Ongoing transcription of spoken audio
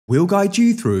We'll guide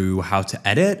you through how to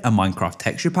edit a Minecraft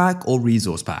texture pack or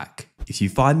resource pack. If you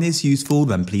find this useful,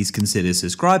 then please consider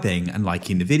subscribing and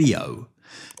liking the video.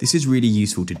 This is really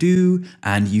useful to do,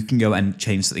 and you can go and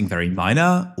change something very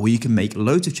minor, or you can make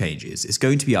loads of changes. It's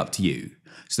going to be up to you.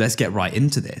 So let's get right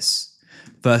into this.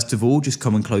 First of all, just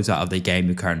come and close out of the game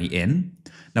you're currently in.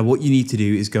 Now what you need to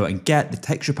do is go and get the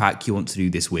texture pack you want to do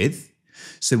this with.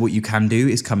 So what you can do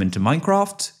is come into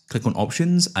Minecraft, click on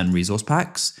Options and Resource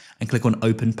Packs, and click on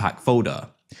Open Pack Folder.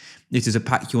 If there's a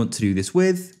pack you want to do this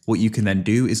with, what you can then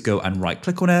do is go and right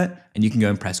click on it, and you can go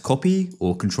and press copy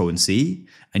or Control and C,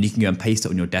 and you can go and paste it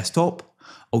on your desktop.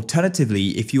 Alternatively,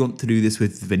 if you want to do this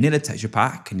with the vanilla texture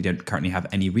pack and you don't currently have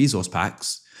any resource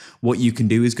packs, what you can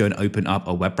do is go and open up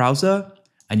a web browser,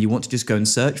 and you want to just go and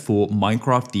search for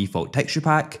Minecraft default texture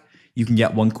pack. You can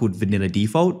get one called vanilla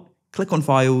default, click on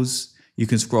files, you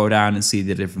can scroll down and see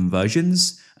the different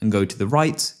versions and go to the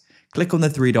right, click on the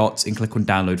three dots and click on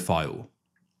download file.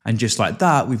 And just like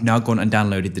that, we've now gone and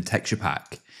downloaded the texture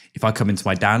pack. If I come into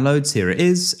my downloads, here it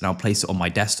is, and I'll place it on my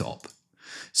desktop.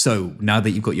 So now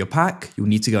that you've got your pack, you'll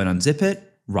need to go and unzip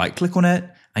it, right click on it,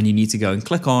 and you need to go and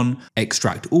click on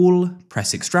extract all,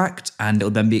 press extract, and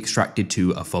it'll then be extracted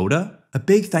to a folder. A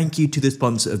big thank you to the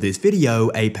sponsor of this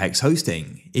video, Apex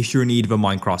Hosting. If you're in need of a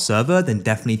Minecraft server, then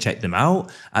definitely check them out.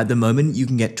 At the moment, you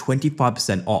can get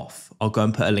 25% off. I'll go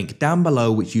and put a link down below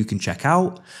which you can check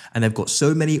out. And they've got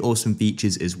so many awesome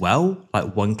features as well,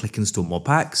 like one-click install mod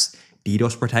packs,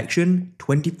 DDoS protection,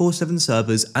 24/7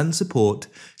 servers and support,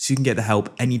 so you can get the help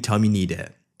anytime you need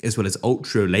it, as well as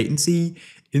ultra latency,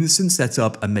 instant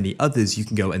setup, and many others you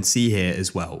can go and see here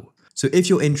as well. So if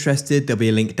you're interested, there'll be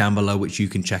a link down below which you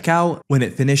can check out. When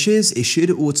it finishes, it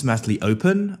should automatically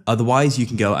open. Otherwise, you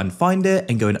can go and find it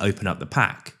and go and open up the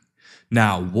pack.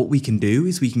 Now, what we can do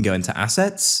is we can go into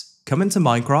assets, come into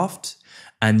Minecraft,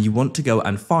 and you want to go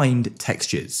and find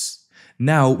textures.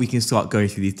 Now we can start going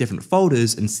through these different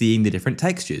folders and seeing the different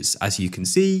textures, as you can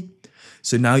see.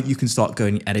 So now you can start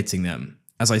going and editing them.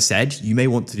 As I said, you may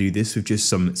want to do this with just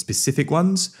some specific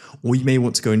ones, or you may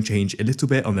want to go and change a little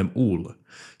bit on them all.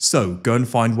 So go and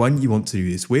find one you want to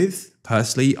do this with.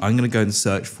 Personally, I'm going to go and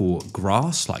search for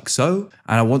grass like so,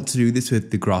 and I want to do this with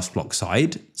the grass block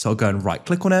side. So I'll go and right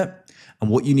click on it.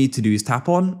 And what you need to do is tap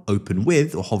on open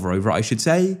with, or hover over it, I should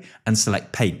say, and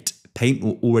select paint. Paint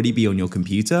will already be on your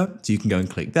computer, so you can go and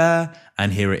click there,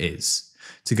 and here it is.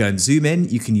 To go and zoom in,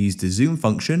 you can use the zoom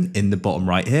function in the bottom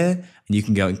right here, and you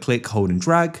can go and click, hold and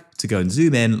drag to go and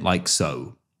zoom in like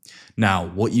so. Now,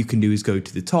 what you can do is go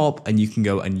to the top and you can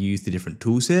go and use the different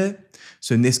tools here.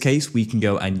 So in this case, we can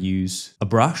go and use a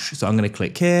brush. So I'm going to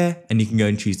click here and you can go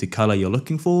and choose the color you're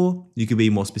looking for. You can be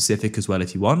more specific as well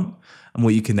if you want. And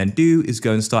what you can then do is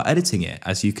go and start editing it,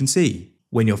 as you can see.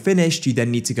 When you're finished, you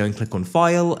then need to go and click on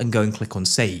File and go and click on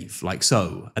Save, like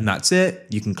so. And that's it.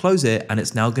 You can close it and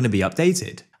it's now going to be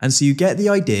updated. And so you get the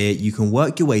idea, you can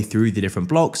work your way through the different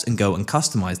blocks and go and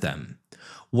customize them.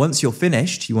 Once you're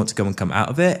finished, you want to go and come out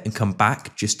of it and come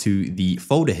back just to the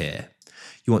folder here.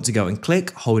 You want to go and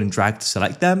click, hold and drag to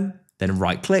select them, then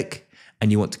right click,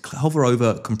 and you want to hover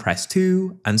over compress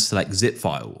to and select zip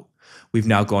file. We've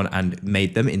now gone and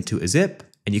made them into a zip,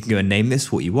 and you can go and name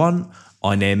this what you want.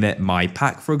 I name it my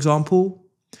pack, for example.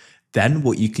 Then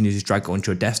what you can do is drag it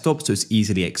onto your desktop so it's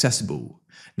easily accessible.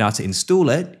 Now to install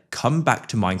it, come back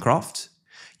to Minecraft.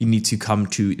 You need to come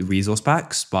to the resource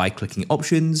packs by clicking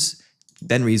options,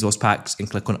 then resource packs, and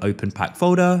click on open pack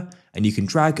folder, and you can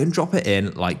drag and drop it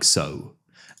in like so.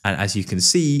 And as you can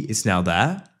see, it's now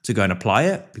there. To go and apply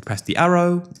it, we press the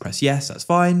arrow, press yes, that's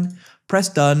fine, press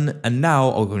done, and now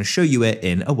I'm going to show you it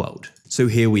in a world. So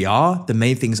here we are. The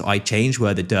main things I changed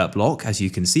were the dirt block, as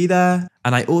you can see there,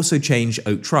 and I also changed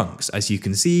oak trunks. As you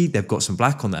can see, they've got some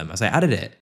black on them as I added it.